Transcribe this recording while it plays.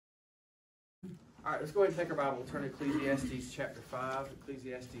All right, let's go ahead and take our Bible. We'll turn to Ecclesiastes chapter 5.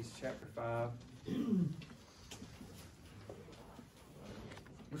 Ecclesiastes chapter 5. We're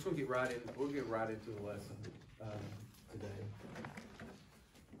just going to get right in. We'll get right into the lesson today.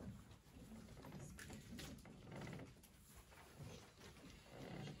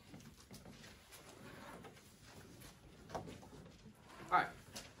 All right.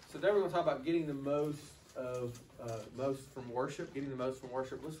 So today we're going to talk about getting the most from worship. Getting the most from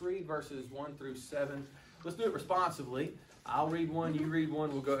worship. Let's read verses 1 through 7. Let's do it responsively. I'll read one. You read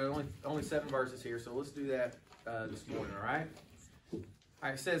one. We'll go only 7 verses here. So let's do that this morning. All right. All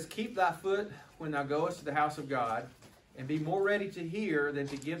right. It says, "Keep thy foot when thou goest to the house of God, and be more ready to hear than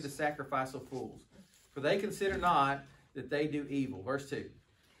to give the sacrifice of fools, for they consider not that they do evil." Verse 2.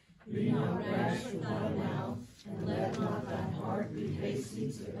 "Be not rash with thy mouth, and let not thine heart be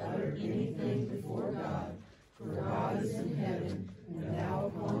hasty to utter anything before God. For God is in heaven, and thou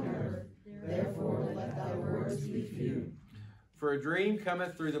upon earth. Therefore let thy words be few. For a dream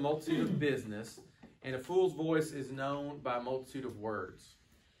cometh through the multitude of business, and a fool's voice is known by a multitude of words.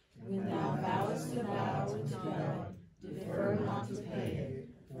 When thou vowest a vow to God, defer not to pay it,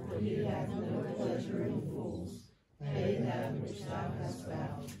 for he hath no pleasure in fools. Pay that which thou hast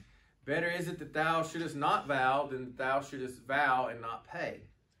vowed. Better is it that thou shouldest not vow than that thou shouldest vow and not pay.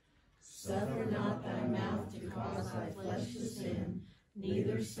 Suffer not thy mouth to cause thy flesh to sin,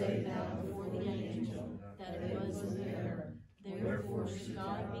 neither say thou before the angel that it was an error. Therefore should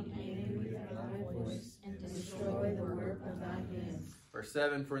God be angry with thy voice, and destroy the work of thy hands." Verse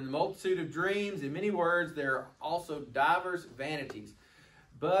 7, "For in the multitude of dreams and many words there are also divers vanities.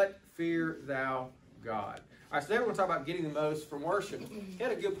 But fear thou God." All right, so today we're going to talk about getting the most from worship. He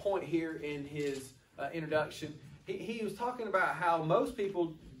had a good point here in his introduction. He was talking about how most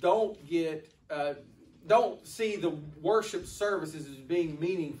people don't see the worship services as being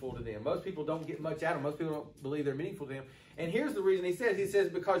meaningful to them. Most people don't get much out of them. Most people don't believe they're meaningful to them. And here's the reason he says,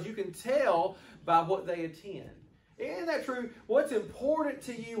 because you can tell by what they attend. Isn't that true? What's important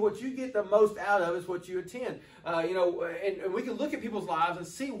to you, what you get the most out of is what you attend. And we can look at people's lives and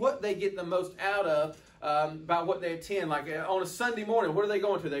see what they get the most out of by what they attend. Like on a Sunday morning, what are they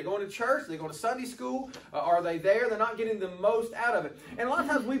going to? Are they going to church? Are they going to Sunday school? Are they there? They're not getting the most out of it. And a lot of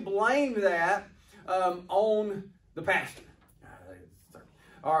times we blame that on the pastor.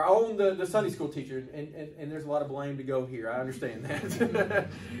 Or on the Sunday school teacher, and there's a lot of blame to go here. I understand that.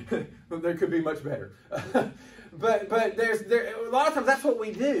 There could be much better. But a lot of times that's what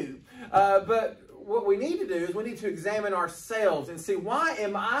we do. But what we need to do is we need to examine ourselves and see, why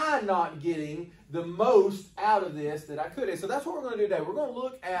am I not getting the most out of this that I could? And so that's what we're going to do today. We're going to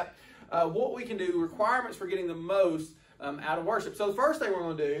look at what we can do, requirements for getting the most out of worship. So the first thing we're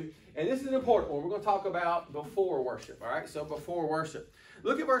going to do, and this is an important one, we're going to talk about before worship. All right, so before worship.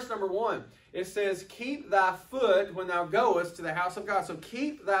 Look at verse number 1. It says, "Keep thy foot when thou goest to the house of God." So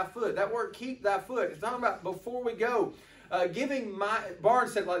keep thy foot. That word, keep thy foot, it's talking about before we go.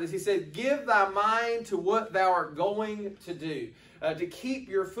 Barnes said it like this. He said, "Give thy mind to what thou art going to do." To keep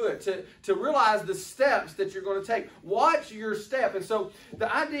your foot, to realize the steps that you're going to take. Watch your step. And so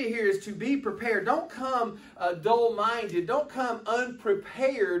the idea here is to be prepared. Don't come dull-minded. Don't come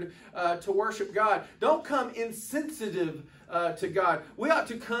unprepared to worship God. Don't come insensitive to God. We ought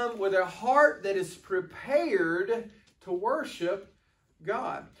to come with a heart that is prepared to worship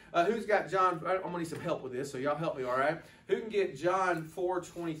God. Who's got John? I'm going to need some help with this, so y'all help me, all right? Who can get John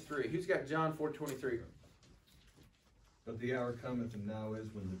 4:23? Who's got John 4:23? "But the hour cometh, and now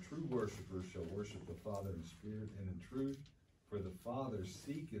is, when the true worshipers shall worship the Father in spirit and in truth, for the Father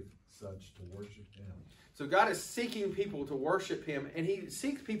seeketh such to worship him." So God is seeking people to worship him, and he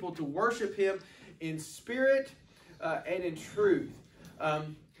seeks people to worship him in spirit and in truth.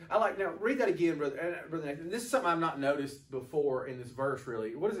 Now read that again, brother Nathan. This is something I've not noticed before in this verse,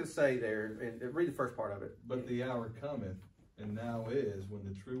 really. What does it say there? And read the first part of it. "But the hour cometh, and now is, when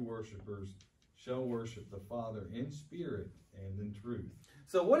the true worshipers shall worship the Father in spirit and in truth."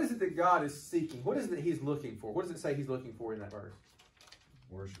 So what is it that God is seeking? What is it that he's looking for? What does it say he's looking for in that verse?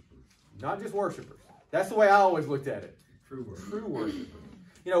 Worshipers. Not just worshipers. That's the way I always looked at it. True worshipers. True worshipers.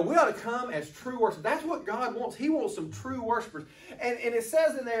 We ought to come as true worshipers. That's what God wants. He wants some true worshipers. And it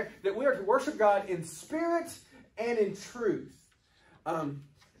says in there that we are to worship God in spirit and in truth.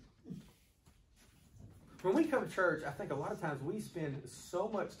 When we come to church, I think a lot of times we spend so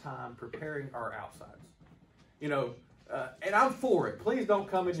much time preparing our outsides. And I'm for it. Please don't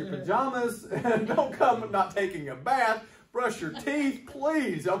come in your pajamas. Don't come not taking a bath. Brush your teeth,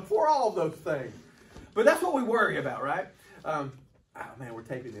 please. I'm for all of those things. But that's what we worry about, right? Oh, man, we're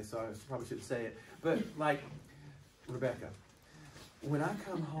taping this, so I probably shouldn't say it. But, like, Rebecca, when I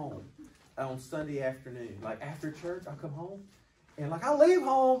come home, on Sunday afternoon. Like after church, I come home, and like I leave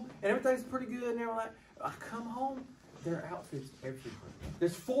home, and everything's pretty good, and they're like, I come home, there are outfits everywhere.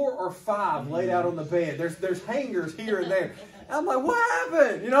 There's 4 or 5 laid out on the bed. There's hangers here and there. And I'm like, what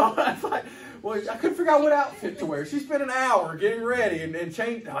happened? You know, I was like, well, I couldn't figure out what outfit to wear. She spent an hour getting ready and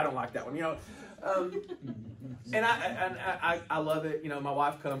changed. No, I don't like that one. You know, and I love it. You know, my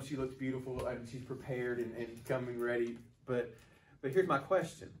wife comes, she looks beautiful, and she's prepared and coming ready. But here's my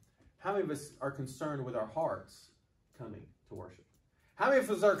question: how many of us are concerned with our hearts coming to worship? How many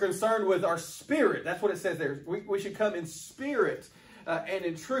of us are concerned with our spirit? That's what it says there. We should come in spirit and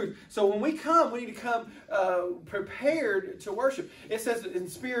in truth. So when we come, we need to come prepared to worship. It says in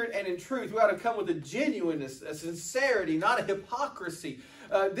spirit and in truth. We ought to come with a genuineness, a sincerity, not a hypocrisy.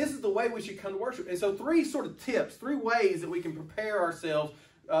 This is the way we should come to worship. And so 3 sort of tips, 3 ways that we can prepare ourselves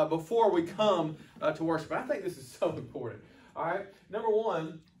before we come to worship. And I think this is so important. All right. Number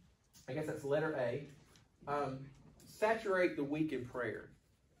 1, I guess that's letter A. Saturate the week in prayer.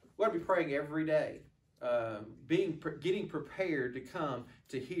 We ought to be praying every day, getting prepared to come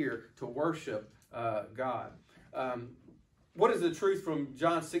to hear, to worship God. What is the truth from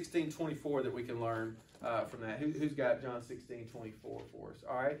John 16:24 that we can learn from that? Who's got John 16:24 for us?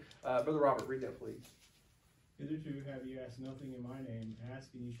 All right, Brother Robert, read that, please. Hitherto have you asked nothing in my name.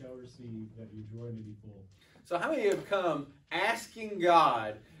 Ask and you shall receive, that your joy may be full. So how many have come asking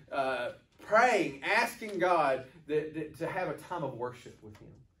God, praying, asking God to have a time of worship with Him?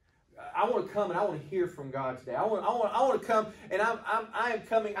 I want to come and I want to hear from God today. I want to come and I am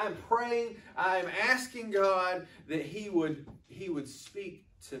coming. I'm praying. I'm asking God that He would speak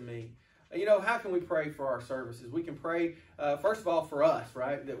to me. You know, how can we pray for our services? We can pray, first of all, for us,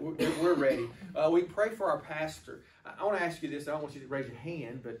 right, that we're ready. We can pray for our pastor. I want to ask you this. I don't want you to raise your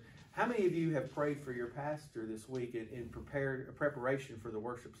hand, but how many of you have prayed for your pastor this week in preparation for the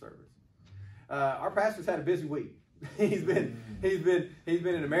worship service? Our pastor's had a busy week. He's been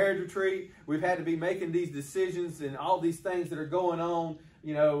in a marriage retreat. We've had to be making these decisions and all these things that are going on.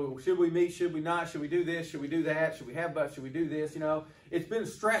 You know, should we meet? Should we not? Should we do this? Should we do that? Should we have bus? Should we do this? You know, it's been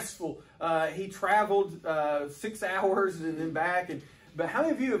stressful. He traveled 6 hours and then back. But how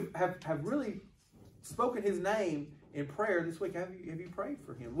many of you have really spoken his name in prayer this week? Have you prayed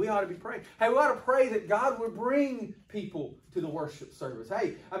for him? We ought to be praying. Hey, we ought to pray that God would bring people to the worship service.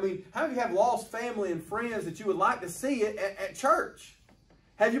 Hey, I mean, how many of you have lost family and friends that you would like to see at church?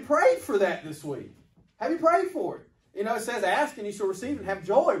 Have you prayed for that this week? Have you prayed for it? You know, it says, ask and you shall receive and have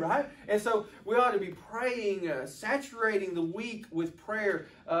joy, right? And so we ought to be praying, saturating the week with prayer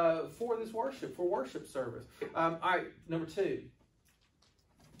for this worship, for worship service. All right, number 2.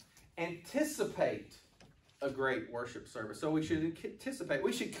 Anticipate a great worship service. So we should anticipate.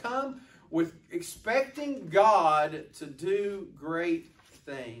 We should come with expecting God to do great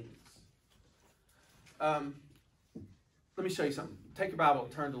things. Let me show you something. Take your Bible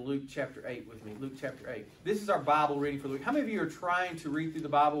and turn to Luke chapter 8 with me. Luke chapter 8. This is our Bible reading for the week. How many of you are trying to read through the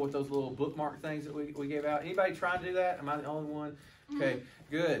Bible with those little bookmark things that we gave out? Anybody trying to do that? Am I the only one? Okay,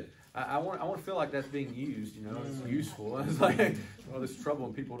 good. I want to feel like that's being used, you know. It's useful. It's like, well, there's trouble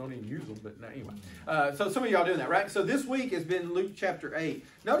when people don't even use them. But no, anyway. So some of y'all doing that, right? So this week has been Luke chapter 8.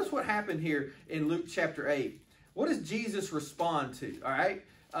 Notice what happened here in Luke chapter 8. What does Jesus respond to? All right.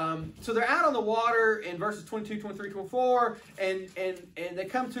 So they're out on the water in verses 22, 23, 24, and they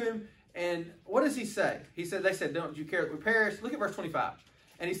come to him, and what does he say? They said, don't you care that we perish? Look at verse 25.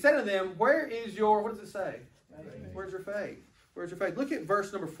 And he said to them, where is your, what does it say? Faith. Where's your faith? Where's your faith? Look at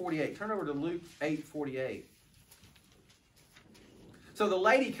verse number 48. Turn over to Luke 8:48. So the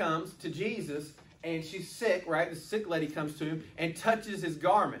lady comes to Jesus, and she's sick, right? The sick lady comes to him and touches his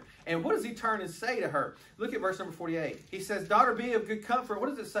garment. And what does he turn and say to her? Look at verse number 48. He says, daughter, be of good comfort. What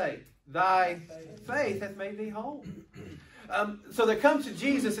does it say? Thy faith hath made thee whole. So they come to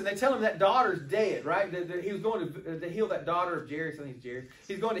Jesus and they tell him that daughter's dead, right? That he was going to heal that daughter of Jairus. I think it's Jairus.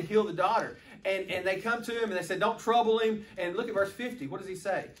 He's going to heal the daughter. And they come to him and they say, don't trouble him. And look at verse 50. What does he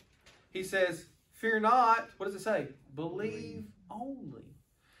say? He says, fear not. What does it say? Believe only.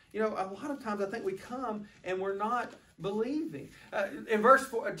 You know, a lot of times I think we come and we're not believing. In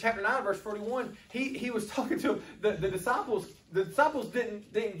chapter 9, verse 41, he was talking to him. The disciples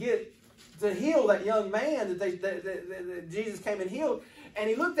didn't get to heal that young man that Jesus came and healed. And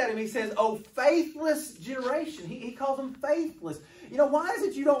he looked at him and he says, oh, faithless generation. He calls them faithless. You know, why is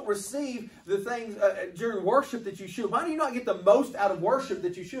it you don't receive the things during worship that you should? Why do you not get the most out of worship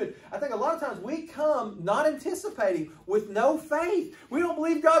that you should? I think a lot of times we come not anticipating with no faith. We don't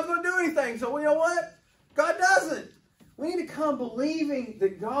believe God's going to do anything. So you know what? God doesn't. We need to come believing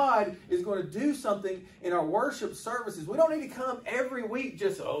that God is going to do something in our worship services. We don't need to come every week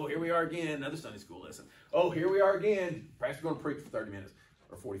just, oh, here we are again, another Sunday school lesson. Oh, here we are again. Pastor's going to preach for 30 minutes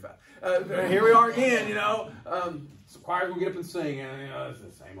or 45. Here we are again, you know. So choir's going to get up and sing. And, you know, it's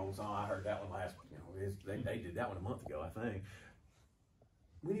the same old song. I heard that one last week. You know, they did that one a month ago, I think.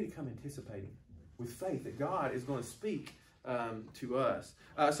 We need to come anticipating with faith that God is going to speak to us.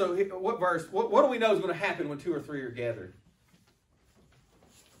 So what verse, what do we know is going to happen when 2 or 3 are gathered?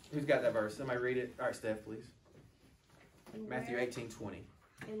 Who's got that verse? Somebody read it. All right, Steph, please. Matthew 18:20.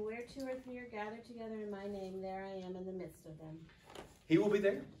 And where 2 or 3 are gathered together in my name, there I am in the midst of them. He will be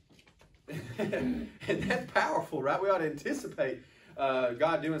there. And that's powerful, right? We ought to anticipate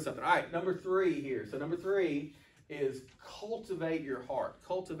God doing something. All right, number 3 here. So number 3 is cultivate your heart.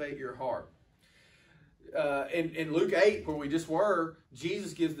 Cultivate your heart. In Luke 8, where we just were,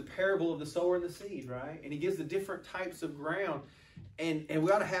 Jesus gives the parable of the sower and the seed, right? And he gives the different types of ground. And we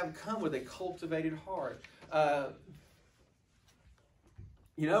ought to come with a cultivated heart.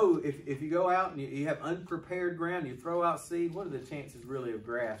 You know, if you go out and you have unprepared ground, you throw out seed, what are the chances really of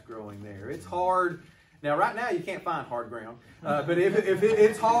grass growing there? It's hard. Now, right now, you can't find hard ground. But if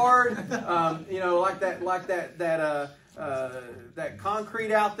it's hard, you know, like that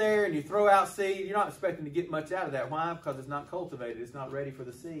concrete out there, and you throw out seed, you're not expecting to get much out of that. Why? Because it's not cultivated. It's not ready for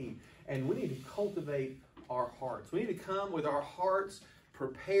the seed. And we need to cultivate our hearts. We need to come with our hearts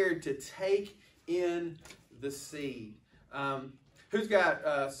prepared to take in the seed. Who's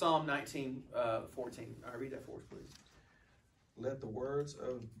got Psalm 19:14? All right, read that for us, please. Let the words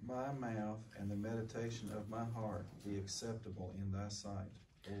of my mouth and the meditation of my heart be acceptable in thy sight,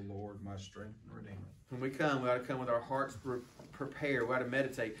 O Lord, my strength and redeemer. When we come, we ought to come with our hearts prepared. We ought to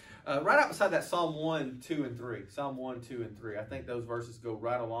meditate. Right out beside that, Psalm 1, 2, and 3. Psalm 1, 2, and 3. I think those verses go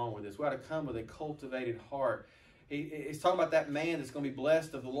right along with this. We ought to come with a cultivated heart. He's talking about that man that's going to be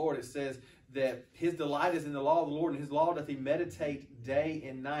blessed of the Lord. It says that his delight is in the law of the Lord, and his law doth he meditate day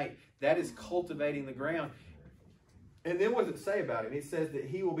and night. That is cultivating the ground. And then what does it say about him? It says that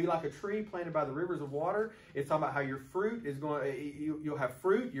he will be like a tree planted by the rivers of water. It's talking about how your fruit is going, you'll have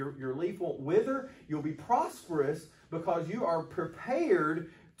fruit, your leaf won't wither, you'll be prosperous because you are prepared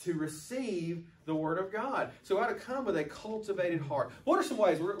to receive the Word of God. So I ought to come with a cultivated heart. What are some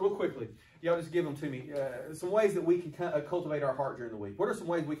ways, real quickly, y'all just give them to me, some ways that we can cultivate our heart during the week? What are some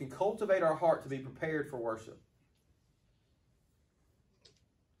ways we can cultivate our heart to be prepared for worship?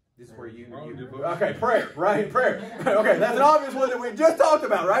 This is where you okay, prayer, right? Prayer. Okay, that's an obvious one that we just talked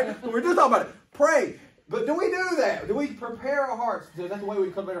about, right? We're just talking about it. Pray. But do we do that? Do we prepare our hearts? Is that the way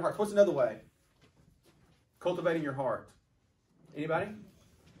we cultivate our hearts? What's another way? Cultivating your heart. Anybody?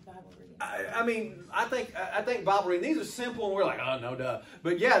 Bible reading. I mean, I think Bible reading. These are simple, and we're like, oh, no duh.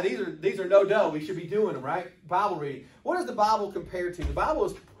 But yeah, these are no duh. We should be doing them, right? Bible reading. What is the Bible compared to? The Bible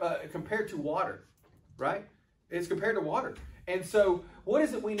is compared to water, right? It's compared to water. And so, what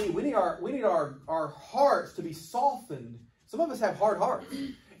is it we need? We need our hearts to be softened. Some of us have hard hearts,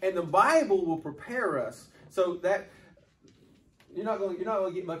 and the Bible will prepare us so that you're not going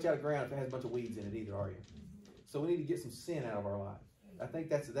to get much out of ground if it has a bunch of weeds in it either, are you? So we need to get some sin out of our life. I think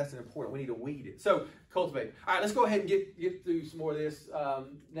that's an important. We need to weed it. So cultivate it. All right, let's go ahead and get through some more of this.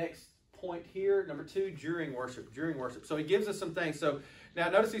 Next point here, number 2, during worship. During worship. So he gives us some things. So now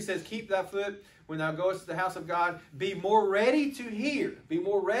notice he says, keep thy foot when thou goest to the house of God. Be more ready to hear. Be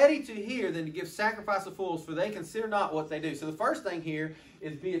more ready to hear than to give sacrifice of fools, for they consider not what they do. So the first thing here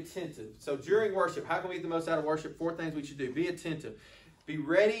is be attentive. So during worship, how can we get the most out of worship? 4 things we should do. Be attentive. Be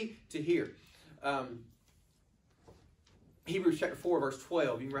ready to hear. Hebrews chapter 4, verse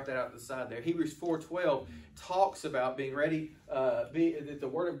 12. You can write that out to the side there. Hebrews 4:12 talks about being ready. That the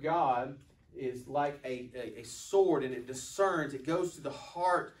Word of God is like a sword, and it discerns. It goes to the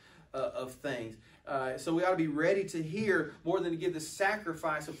heart of things. So we ought to be ready to hear more than to give the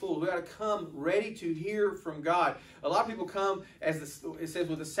sacrifice of fools. We ought to come ready to hear from God. A lot of people come, it says,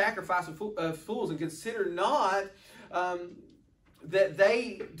 with the sacrifice of fools, and consider not that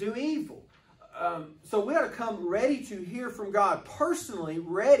they do evil. So we ought to come ready to hear from God. Personally,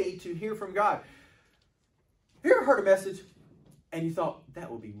 ready to hear from God. Have you ever heard a message and you thought,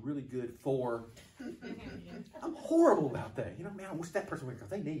 that would be really good for... I'm horrible about that. You know, man, I wish that person would, because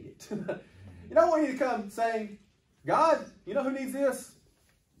they need it. You don't want you to come saying, God, you know who needs this?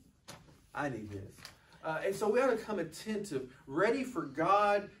 I need this. And so we ought to come attentive, ready for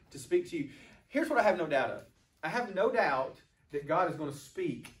God to speak to you. Here's what I have no doubt of. I have no doubt that God is going to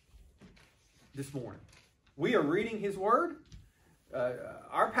speak this morning. We are reading His Word.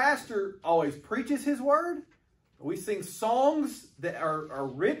 Our pastor always preaches His Word. We sing songs that are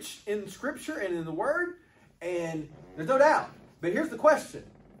rich in Scripture and in the Word. And there's no doubt. But here's the question.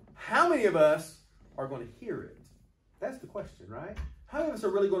 How many of us are going to hear it? That's the question, right? How many of us are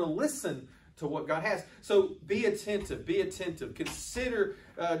really going to listen to what God has? So be attentive. Be attentive. Consider.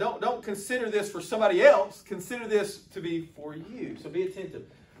 Don't consider this for somebody else. Consider this to be for you. So be attentive.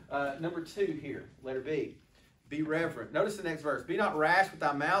 Number 2 here, letter B. Be reverent. Notice the next verse. Be not rash with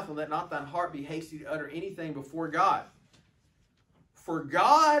thy mouth, and let not thine heart be hasty to utter anything before God. For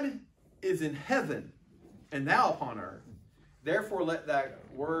God is in heaven, and thou upon earth. Therefore let thy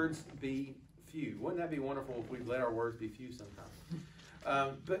words be few. Wouldn't that be wonderful if we let our words be few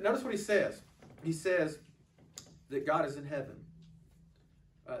sometimes? But notice what he says. He says that God is in heaven.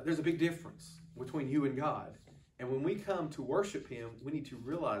 There's a big difference between you and God. And when we come to worship him, we need to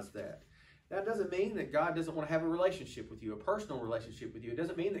realize that. That doesn't mean that God doesn't want to have a relationship with you, a personal relationship with you. It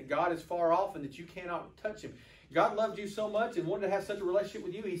doesn't mean that God is far off and that you cannot touch him. God loved you so much and wanted to have such a relationship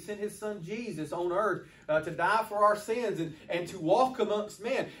with you, he sent his son Jesus on earth to die for our sins and to walk amongst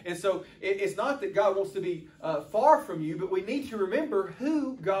men. And so it's not that God wants to be far from you, but we need to remember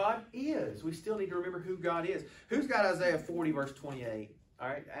who God is. We still need to remember who God is. Who's got Isaiah 40, verse 28? All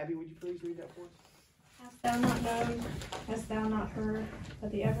right, Abby, would you please read that for us? Hast thou not known, hast thou not heard,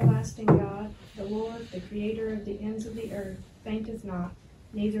 that the everlasting God, the Lord, the creator of the ends of the earth, fainteth not,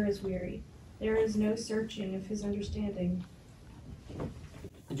 neither is weary. There is no searching of his understanding.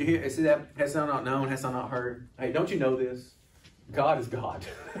 Did you hear? See that? Hast thou not known? Hast thou not heard? Hey, don't you know this? God is God.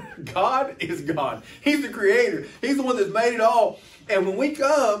 God is God. He's the creator. He's the one that's made it all. And when we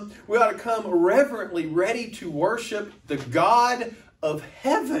come, we ought to come reverently ready to worship the God of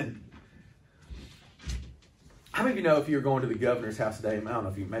heaven. How many of you know if you're going to the governor's house today? I don't know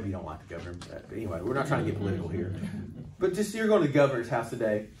if you, maybe you don't like the governor, but anyway, we're not trying to get political here. But just you're going to the governor's house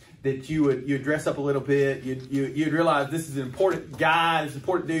today, that you'd dress up a little bit, you'd realize this is an important guy, this is an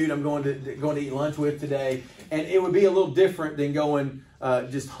important dude I'm going to eat lunch with today, and it would be a little different than going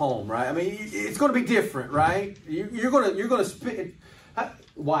just home, right? I mean, it's going to be different, right? You're going to spend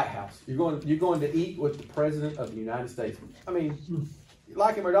White House. You're going to eat with the President of the United States. I mean, you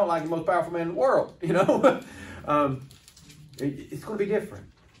like him or don't like him, most powerful man in the world, you know. It's going to be different.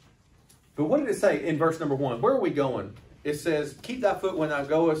 But what did it say in verse number 1? Where are we going? It says, keep thy foot when thou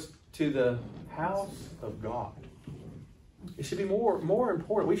goest to the house of God. It should be more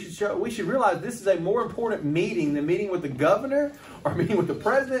important. We should realize this is a more important meeting than meeting with the governor or meeting with the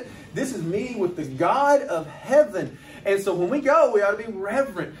president. This is meeting with the God of heaven. And so when we go, we ought to be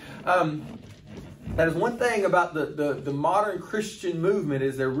reverent. That is one thing about the modern Christian movement,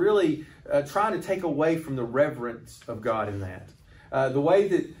 is they're really trying to take away from the reverence of God in that. The way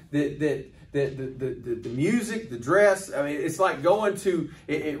that the music, the dress, I mean, it's like going to,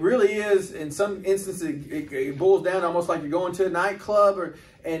 it really is, in some instances, it boils down almost like you're going to a nightclub,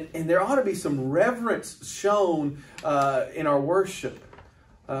 and there ought to be some reverence shown in our worship.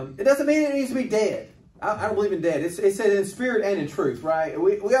 It doesn't mean it needs to be dead. I don't believe in dead. It says in spirit and in truth, right?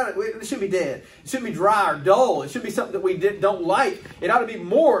 It should be dead. It shouldn't be dry or dull. It should be something that we don't like. It ought to be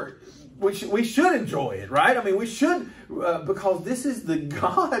more. We should enjoy it, right? I mean, we should, because this is the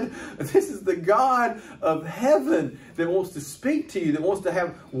God. This is the God of heaven that wants to speak to you, that wants to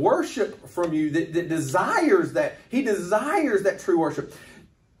have worship from you, that desires that. He desires that true worship.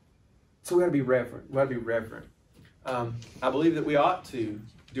 So we got to be reverent. We got to be reverent. I believe that we ought to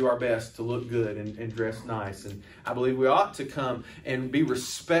do our best to look good and dress nice. And I believe we ought to come and be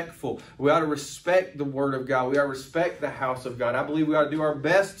respectful. We ought to respect the Word of God. We ought to respect the house of God. I believe we ought to do our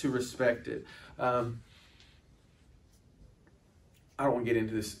best to respect it. I don't want to get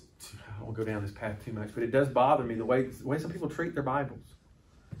into this. I won't go down this path too much, but it does bother me the way some people treat their Bibles.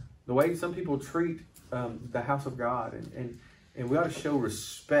 The way some people treat the house of God. And we ought to show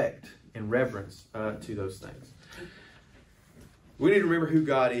respect and reverence to those things. We need to remember who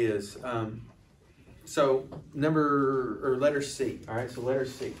God is. So letter C. All right, so letter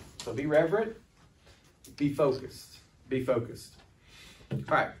C. So be reverent, be focused. Be focused. All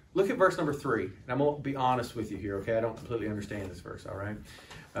right, look at verse number 3. And I'm going to be honest with you here, okay? I don't completely understand this verse, all right?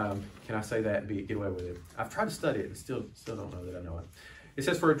 Can I say that and get away with it? I've tried to study it and still don't know that I know it. It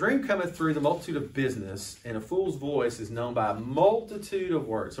says, for a dream cometh through the multitude of business, and a fool's voice is known by a multitude of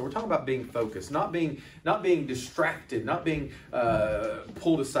words. So we're talking about being focused, not being distracted, not being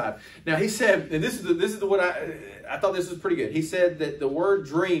pulled aside. Now he said, and this is the what I thought this was pretty good. He said that the word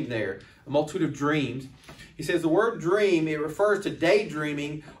dream there, a multitude of dreams. He says the word dream, it refers to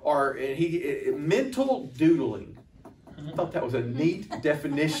daydreaming or mental doodling. I thought that was a neat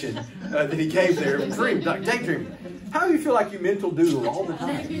definition that he gave there. Dream, like daydreaming. How do you feel like you mental doodle all the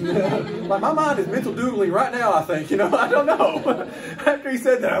time? Like my mind is mental doodling right now, I think. I don't know. After he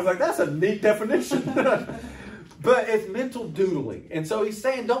said that, I was like, that's a neat definition. But it's mental doodling. And so he's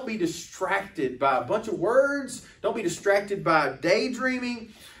saying don't be distracted by a bunch of words. Don't be distracted by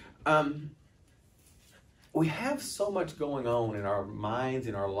daydreaming. We have so much going on in our minds,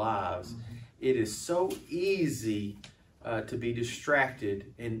 in our lives. It is so easy to be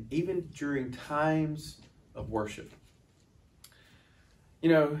distracted, and even during times of worship.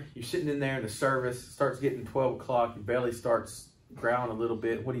 You're sitting in there in the service, it starts getting 12 o'clock, your belly starts growling a little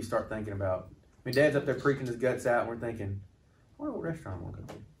bit. What do you start thinking about? Dad's up there preaching his guts out, and we're thinking, I wonder what restaurant I'm going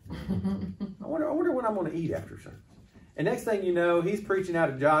to go to. I wonder what I'm going to eat after service. And next thing you know, he's preaching out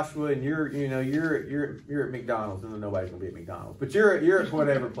of Joshua, and you're at McDonald's. And nobody's going to be at McDonald's, but you're at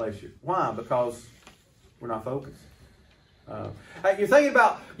whatever place you're. Why? Because we're not focused. You're thinking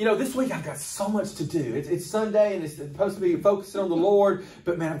about, this week I've got so much to do. It's Sunday, and it's supposed to be focusing on the Lord.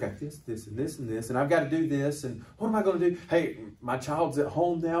 But man, I've got this, and this, and this, and I've got to do this. And what am I going to do? Hey, my child's at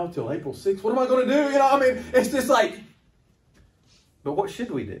home now till April 6th. What am I going to do? It's just like. But what should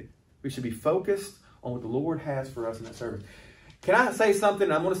we do? We should be focused on what the Lord has for us in that service. Can I say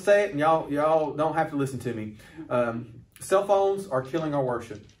something? I'm going to say it, and y'all don't have to listen to me. Cell phones are killing our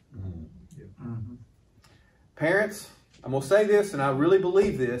worship. Mm-hmm. Parents, I'm going to say this, and I really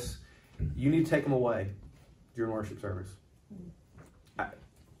believe this. You need to take them away during worship service.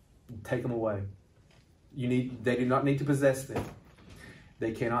 Take them away. They do not need to possess them.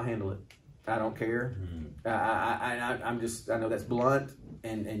 They cannot handle it. I don't care. I know that's blunt,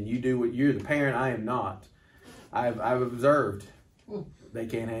 and you do what you're the parent. I am not. I've observed they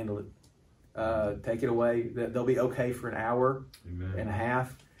can't handle it. Take it away. They'll be okay for an hour and a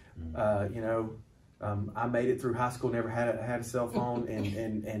half. I made it through high school, never had a cell phone,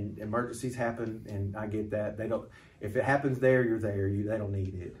 and emergencies happen, and I get that. They don't. If it happens there, you're there. They don't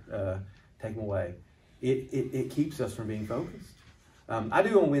need it. Take them away. It keeps us from being focused. I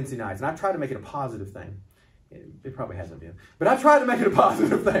do on Wednesday nights, and I try to make it a positive thing. It probably hasn't been, but I try to make it a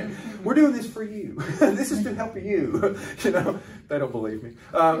positive thing. We're doing this for you. This is to help you. They don't believe me.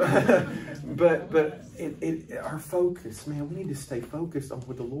 But our focus, man, we need to stay focused on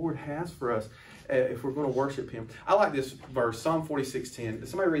what the Lord has for us if we're going to worship Him. I like this verse, Psalm 46:10.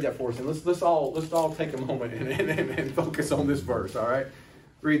 Somebody read that for us, and let's all take a moment and focus on this verse. All right,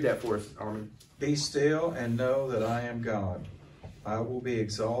 read that for us, Armin. Be still and know that I am God. I will be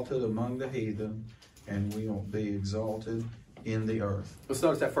exalted among the heathen, and we will be exalted in the earth. Let's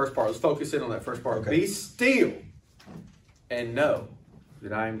notice that first part. Let's focus in on that first part. Okay. Be still and know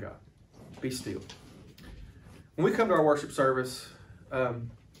that I am God. Be still. When we come to our worship service, can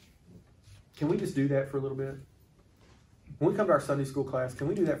we just do that for a little bit? When we come to our Sunday school class, can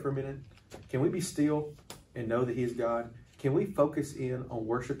we do that for a minute? Can we be still and know that He is God? Can we focus in on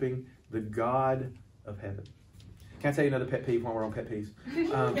worshiping the God of heaven? Can I tell you another pet peeve when we're on pet peeves?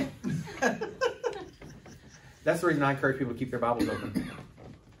 That's the reason I encourage people to keep their Bibles open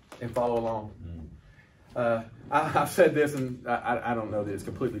and follow along. I've said this, and I don't know that it's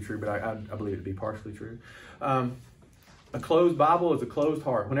completely true, but I believe it to be partially true. A closed Bible is a closed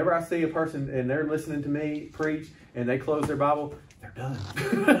heart. Whenever I see a person and they're listening to me preach and they close their Bible, they're done.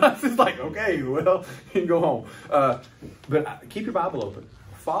 It's just like, okay, well, you can go home. But keep your Bible open.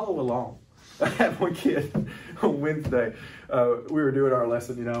 Follow along. I had one kid on Wednesday. We were doing our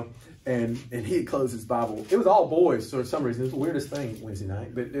lesson, and he had closed his Bible. It was all boys, so for some reason. It was the weirdest thing Wednesday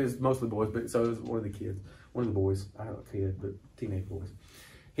night, but it was mostly boys. But so it was one of the boys. I don't know, kid, but teenage boys.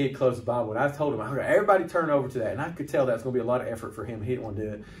 He had closed the Bible, and I told him, everybody turn over to that. And I could tell that's going to be a lot of effort for him. He didn't want to do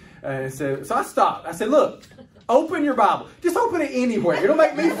it. And so I stopped. I said, look, open your Bible. Just open it anywhere. It'll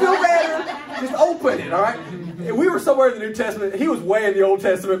make me feel better. Just open it, all right? And we were somewhere in the New Testament. He was way in the Old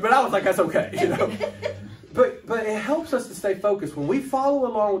Testament, but I was like, that's okay, But it helps us to stay focused. When we follow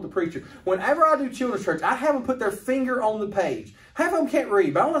along with the preacher, whenever I do children's church, I have them put their finger on the page. Half of them can't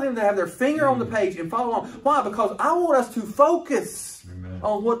read, but I want them to have their finger on the page and follow along. Why? Because I want us to focus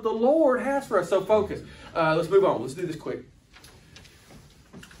on what the Lord has for us. So focus. Let's move on. Let's do this quick.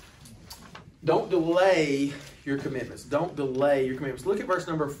 Don't delay your commitments. Don't delay your commitments. Look at verse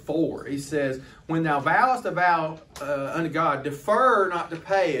number 4. He says, when thou vowest a vow unto God, defer not to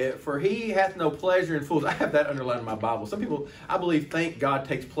pay it, for He hath no pleasure in fools. I have that underlined in my Bible. Some people, I believe, think God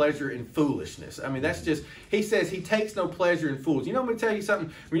takes pleasure in foolishness. I mean, that's just, He says He takes no pleasure in fools. I'm going to tell you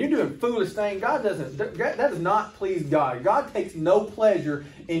something. When you're doing foolish things, that does not please God. God takes no pleasure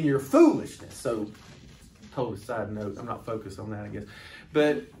in your foolishness. So, total side note, I'm not focused on that, I guess.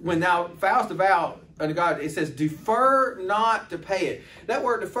 But when thou vowest a vow unto God, it says, defer not to pay it. That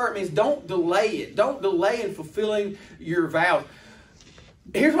word defer means don't delay it. Don't delay in fulfilling your vows.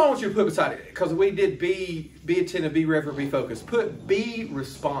 Here's what I want you to put beside it, because we did be attentive, be reverent, be focused. Put be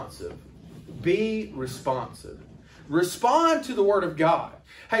responsive. Be responsive. Respond to the Word of God.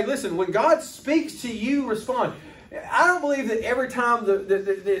 Hey, listen, when God speaks to you, respond. I don't believe that every time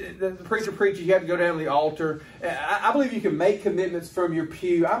the preacher preaches, you have to go down to the altar. I believe you can make commitments from your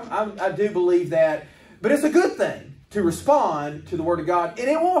pew. I do believe that. But it's a good thing to respond to the Word of God. And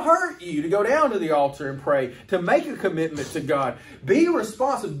it won't hurt you to go down to the altar and pray, to make a commitment to God. Be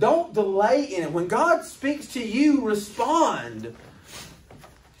responsive. Don't delay in it. When God speaks to you, respond.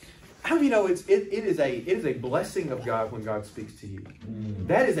 How do you know it is a blessing of God when God speaks to you?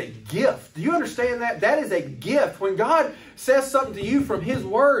 That is a gift. Do you understand that? That is a gift. When God says something to you from His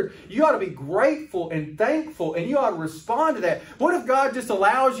Word, you ought to be grateful and thankful, and you ought to respond to that. What if God just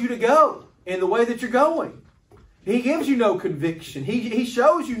allows you to go in the way that you're going? He gives you no conviction. He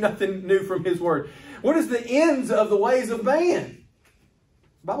shows you nothing new from His Word. What is the ends of the ways of man?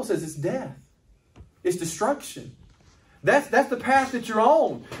 The Bible says it's death. It's destruction. That's the path that you're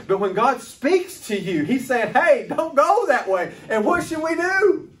on. But when God speaks to you, He's saying, hey, don't go that way. And what should we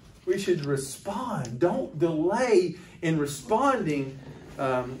do? We should respond. Don't delay in responding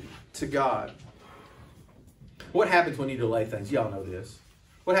to God. What happens when you delay things? Y'all know this.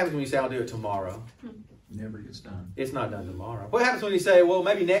 What happens when you say, I'll do it tomorrow? Never gets done. It's not done tomorrow. What happens when you say, well,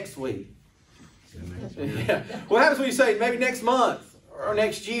 maybe next week? Yeah. What happens when you say, maybe next month or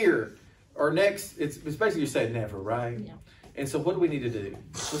next year? Or next, it's basically you say never, right? Yeah. And so what do we need to do?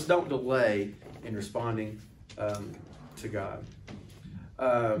 Let's don't delay in responding to God.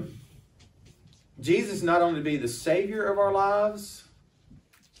 Jesus not only to be the Savior of our lives,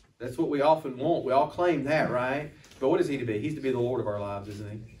 that's what we often want. We all claim that, right? But what is He to be? He's to be the Lord of our lives, isn't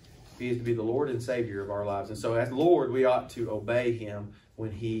He? He is to be the Lord and Savior of our lives. And so as Lord, we ought to obey Him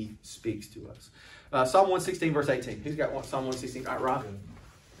when He speaks to us. Psalm 116, verse 18. Who's got Psalm 116? All right, Rob.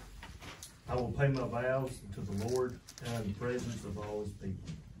 I will pay my vows to the Lord in the presence of all His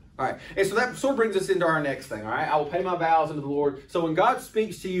people. All right. And so that sort of brings us into our next thing. All right. I will pay my vows unto the Lord. So when God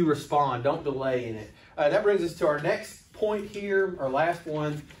speaks to you, respond. Don't delay in it. That brings us to our next point here. Our last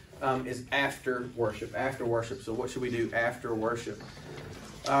one is after worship. After worship. So what should we do after worship?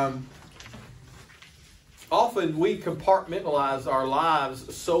 Often we compartmentalize our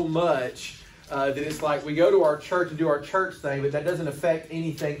lives so much that it's like we go to our church and do our church thing, but that doesn't affect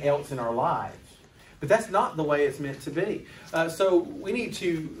anything else in our lives. But that's not the way it's meant to be. So we need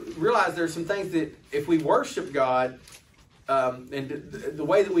to realize there's some things that if we worship God, and the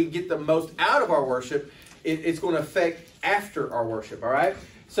way that we get the most out of our worship, it's going to affect after our worship, all right?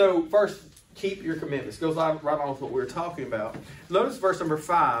 So first, keep your commitments. Goes right on with what we were talking about. Notice verse number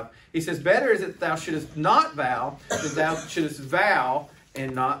 5. He says, better is it thou shouldest not vow than thou shouldest vow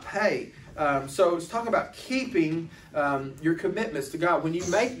and not pay. So it's talking about keeping your commitments to God. When you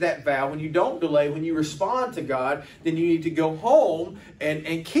make that vow, when you don't delay, when you respond to God, then you need to go home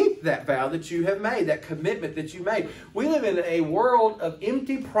and keep that vow that you have made, that commitment that you made. We live in a world of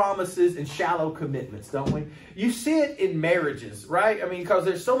empty promises and shallow commitments, don't we? You see it in marriages, right? I mean, because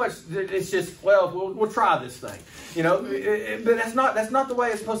there's so much, it's just, well, we'll try this thing. You know, but that's not the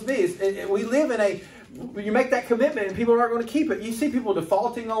way it's supposed to be. We live in a... You make that commitment and people aren't going to keep it. You see people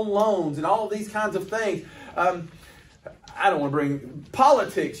defaulting on loans and all of these kinds of things. I don't want to bring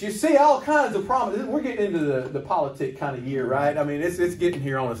politics. You see all kinds of promises. We're getting into the politic kind of year, right? I mean, it's getting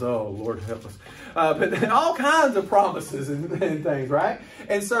here on us. Oh, Lord help us. But all kinds of promises and things, right?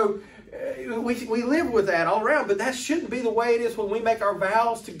 And so we live with that all around. But that shouldn't be the way it is when we make our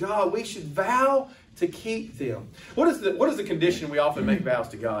vows to God. We should vow to keep them. What is the condition we often make vows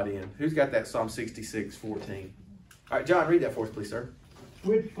to God in? Who's got that Psalm 66:14? All right, John, read that for us, please, sir.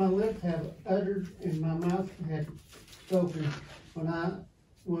 Which my lips have uttered and my mouth had spoken when I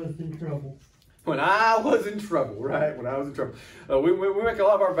was in trouble. When I was in trouble, right? When I was in trouble. We make a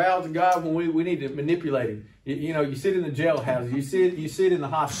lot of our vows to God when we need to manipulate Him. You know, you see it in the jailhouses. You see it in the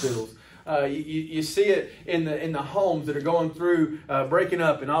hospitals. You see it in the homes that are going through breaking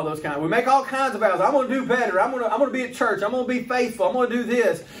up and all those kinds. We make all kinds of vows. I'm going to do better. I'm going to be at church. I'm going to be faithful. I'm going to do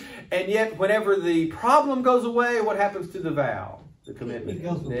this. And yet, whenever the problem goes away, what happens to the vow, the commitment?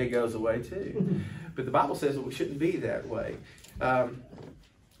 It goes away too. But the Bible says that we shouldn't be that way.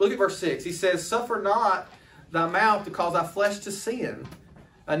 Look at verse 6. He says, "Suffer not thy mouth to cause thy flesh to sin.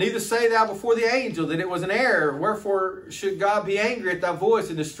 Neither say thou before the angel that it was an error. Wherefore should God be angry at thy voice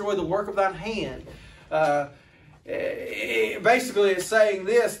and destroy the work of thine hand?" Basically, it's saying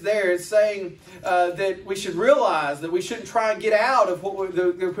this there. It's saying that we should realize that we shouldn't try and get out of what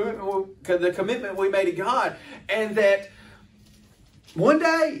the commitment we made to God, and that one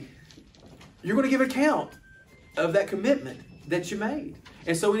day you're going to give account of that commitment that you made.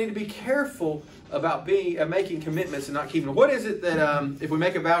 And so we need to be careful about making commitments and not keeping them. What is it that if we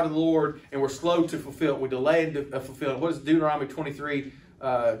make a vow to the Lord and we're slow to fulfill it, we delay in fulfilling it? What does Deuteronomy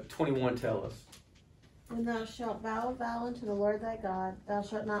 23:21 tell us? When thou shalt vow a vow unto the Lord thy God, thou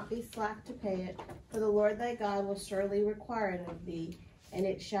shalt not be slack to pay it, for the Lord thy God will surely require it of thee, and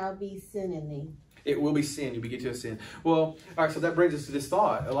it shall be sin in thee. It will be sin. You'll be guilty of sin. Well, all right, so that brings us to this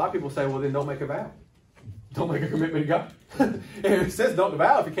thought. A lot of people say, well, then don't make a vow. Don't make a commitment to God. And it says don't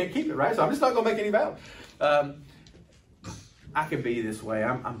vow if you can't keep it, right? So I'm just not going to make any vow. I can be this way.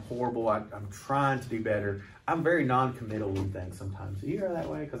 I'm horrible. I'm trying to do better. I'm very non-committal in things sometimes. You are that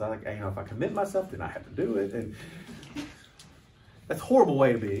way? Because if I commit myself, then I have to do it. And that's a horrible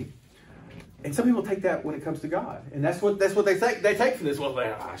way to be. And some people take that when it comes to God. And that's what they think. They take from this. Well,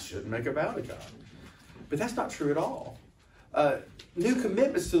 I shouldn't make a vow to God. But that's not true at all. New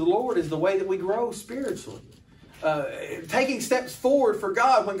commitments to the Lord is the way that we grow spiritually. Taking steps forward for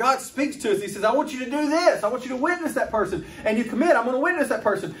God. When God speaks to us, He says, I want you to do this. I want you to witness that person. And you commit, I'm going to witness that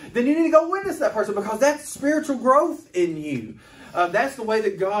person. Then you need to go witness that person because that's spiritual growth in you. That's the way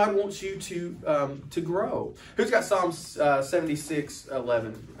that God wants you to grow. Who's got Psalm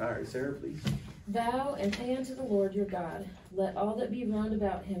 76:11? All right, Sarah, please. Vow and pay unto the Lord your God. Let all that be round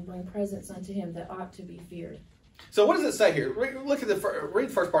about him bring presents unto him that ought to be feared. So what does it say here? Read the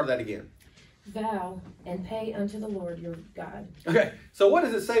first part of that again. Vow and pay unto the Lord your God. Okay, so what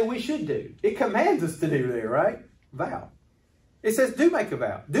does it say we should do? It commands us to do there, right? Vow. It says do make a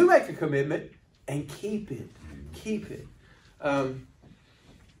vow. Do make a commitment and keep it. Keep it.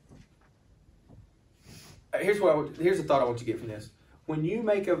 Here's the thought I want you to get from this. When you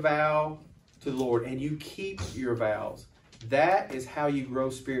make a vow to the Lord and you keep your vows, that is how you grow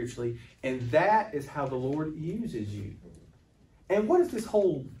spiritually, and that is how the Lord uses you. And what is this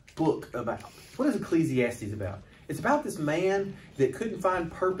whole book about? What is Ecclesiastes about? It's about this man that couldn't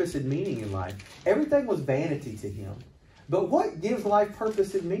find purpose and meaning in life. Everything was vanity to him. But what gives life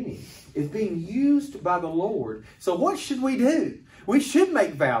purpose and meaning is being used by the Lord. So what should we do? We should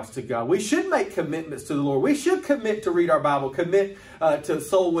make vows to God. We should make commitments to the Lord. We should commit to read our Bible, commit to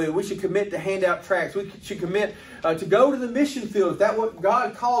soul winning. We should commit to hand out tracts. We should commit to go to the mission field if that's what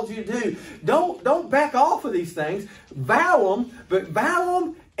God called you to do. Don't back off of these things. Vow them, but vow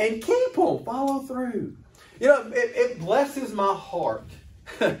them and keep them. Follow through. You know, it blesses my heart.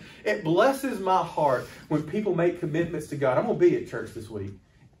 It blesses my heart when people make commitments to God. I'm going to be at church this week,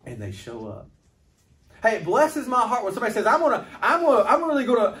 and they show up. Hey, it blesses my heart when somebody says, I'm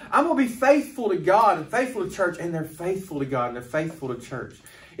gonna be faithful to God and faithful to church, and they're faithful to God and they're faithful to church.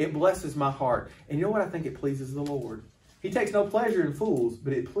 It blesses my heart. And you know what? I think it pleases the Lord. He takes no pleasure in fools,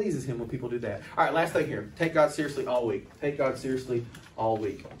 but it pleases Him when people do that. All right, last thing here. Take God seriously all week. Take God seriously all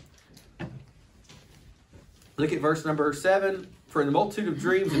week. Look at verse number 7. For in the multitude of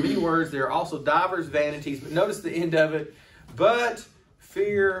dreams and many words, there are also divers vanities. But notice the end of it. But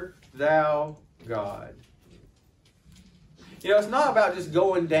fear thou God. You know, it's not about just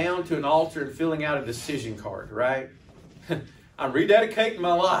going down to an altar and filling out a decision card, right? I'm rededicating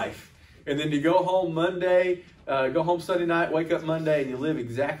my life. And then you go home Monday, go home Sunday night, wake up Monday, and you live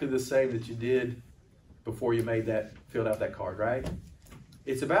exactly the same that you did before you filled out that card, right?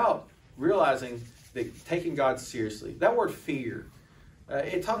 It's about realizing that taking God seriously. That word fear,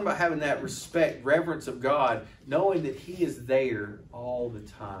 it's talking about having that respect, reverence of God, knowing that He is there all the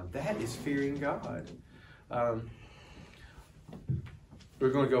time. That is fearing God. We're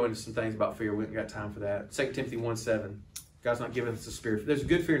going to go into some things about fear. We haven't got time for that. 2 Timothy 1:7. God's not giving us a spirit. There's a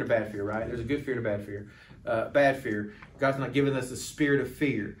good fear and a bad fear, right? There's a good fear and a bad fear. Bad fear. God's not giving us a spirit of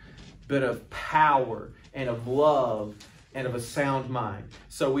fear, but of power and of love and of a sound mind.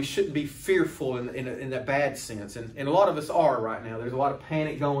 So we shouldn't be fearful in that bad sense. And a lot of us are right now. There's a lot of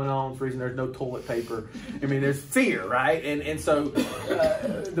panic going on for the reason there's no toilet paper. I mean, there's fear, right? And so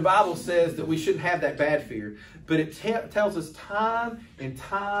the Bible says that we shouldn't have that bad fear. But it tells us time and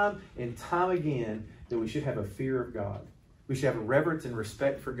time and time again that we should have a fear of God. We should have a reverence and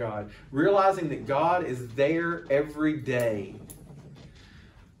respect for God. Realizing that God is there every day.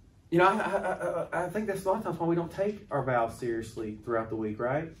 You know, I think that's a lot of times why we don't take our vows seriously throughout the week,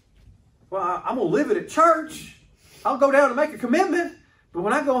 right? Well, I'm going to live it at church. I'll go down and make a commitment. But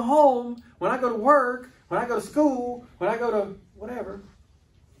when I go home, when I go to work, when I go to school, when I go to whatever,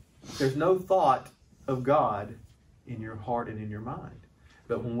 there's no thought of God in your heart and in your mind.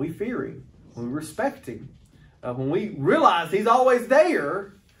 But when we fear Him, when we respect Him, When we realize He's always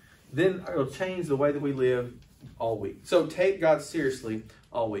there, then it'll change the way that we live all week. So take God seriously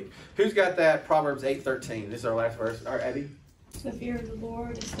all week. Who's got that? Proverbs 8:13. This is our last verse. All right, Abby. The fear of the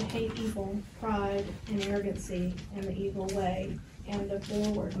Lord is to hate evil, pride, and arrogancy, and the evil way, and the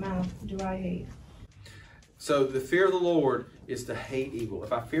forward mouth do I hate. So the fear of the Lord is to hate evil.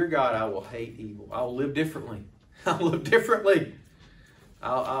 If I fear God, I will hate evil. I will live differently. I'll live differently.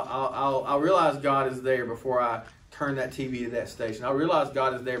 I'll realize God is there before I turn that TV to that station. I'll realize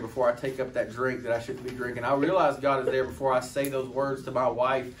God is there before I take up that drink that I shouldn't be drinking. I'll realize God is there before I say those words to my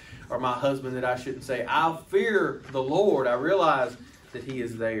wife or my husband that I shouldn't say. I'll fear the Lord. I realize that He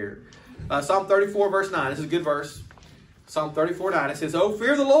is there. Psalm 34, verse 9. This is a good verse. Psalm 34:9. It says, "Oh,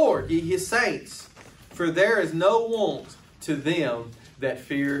 fear the Lord, ye His saints, for there is no want to them that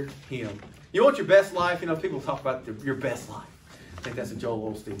fear Him." You want your best life? You know, people talk about your best life. I think that's a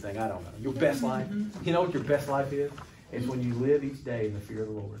Joel Osteen thing. I don't know. Your best life. You know what your best life is? It's when you live each day in the fear of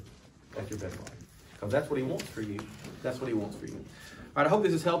the Lord. That's your best life. Because that's what He wants for you. That's what He wants for you. All right, I hope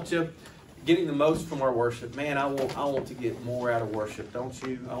this has helped you. Getting the most from our worship. Man, I want to get more out of worship, don't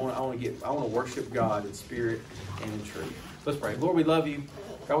you? I want to worship God in spirit and in truth. Let's pray. Lord, we love you.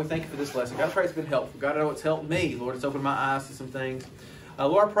 God, we thank you for this lesson. God, I pray it's been helpful. God, I know it's helped me. Lord, it's opened my eyes to some things.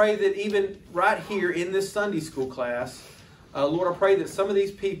 Lord, I pray that even right here in this Sunday school class, Lord, I pray that some of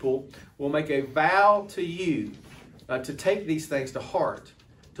these people will make a vow to you to take these things to heart,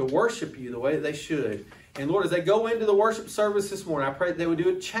 to worship you the way that they should. And Lord, as they go into the worship service this morning, I pray that they would do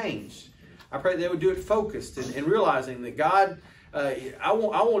it changed. I pray that they would do it focused and realizing that God, I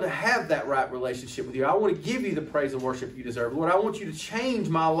want to have that right relationship with you. I want to give you the praise and worship you deserve. Lord, I want you to change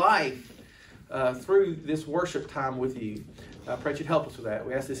my life through this worship time with you. I pray you'd help us with that.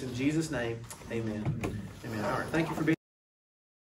 We ask this in Jesus' name. Amen. Amen. All right. Thank you for being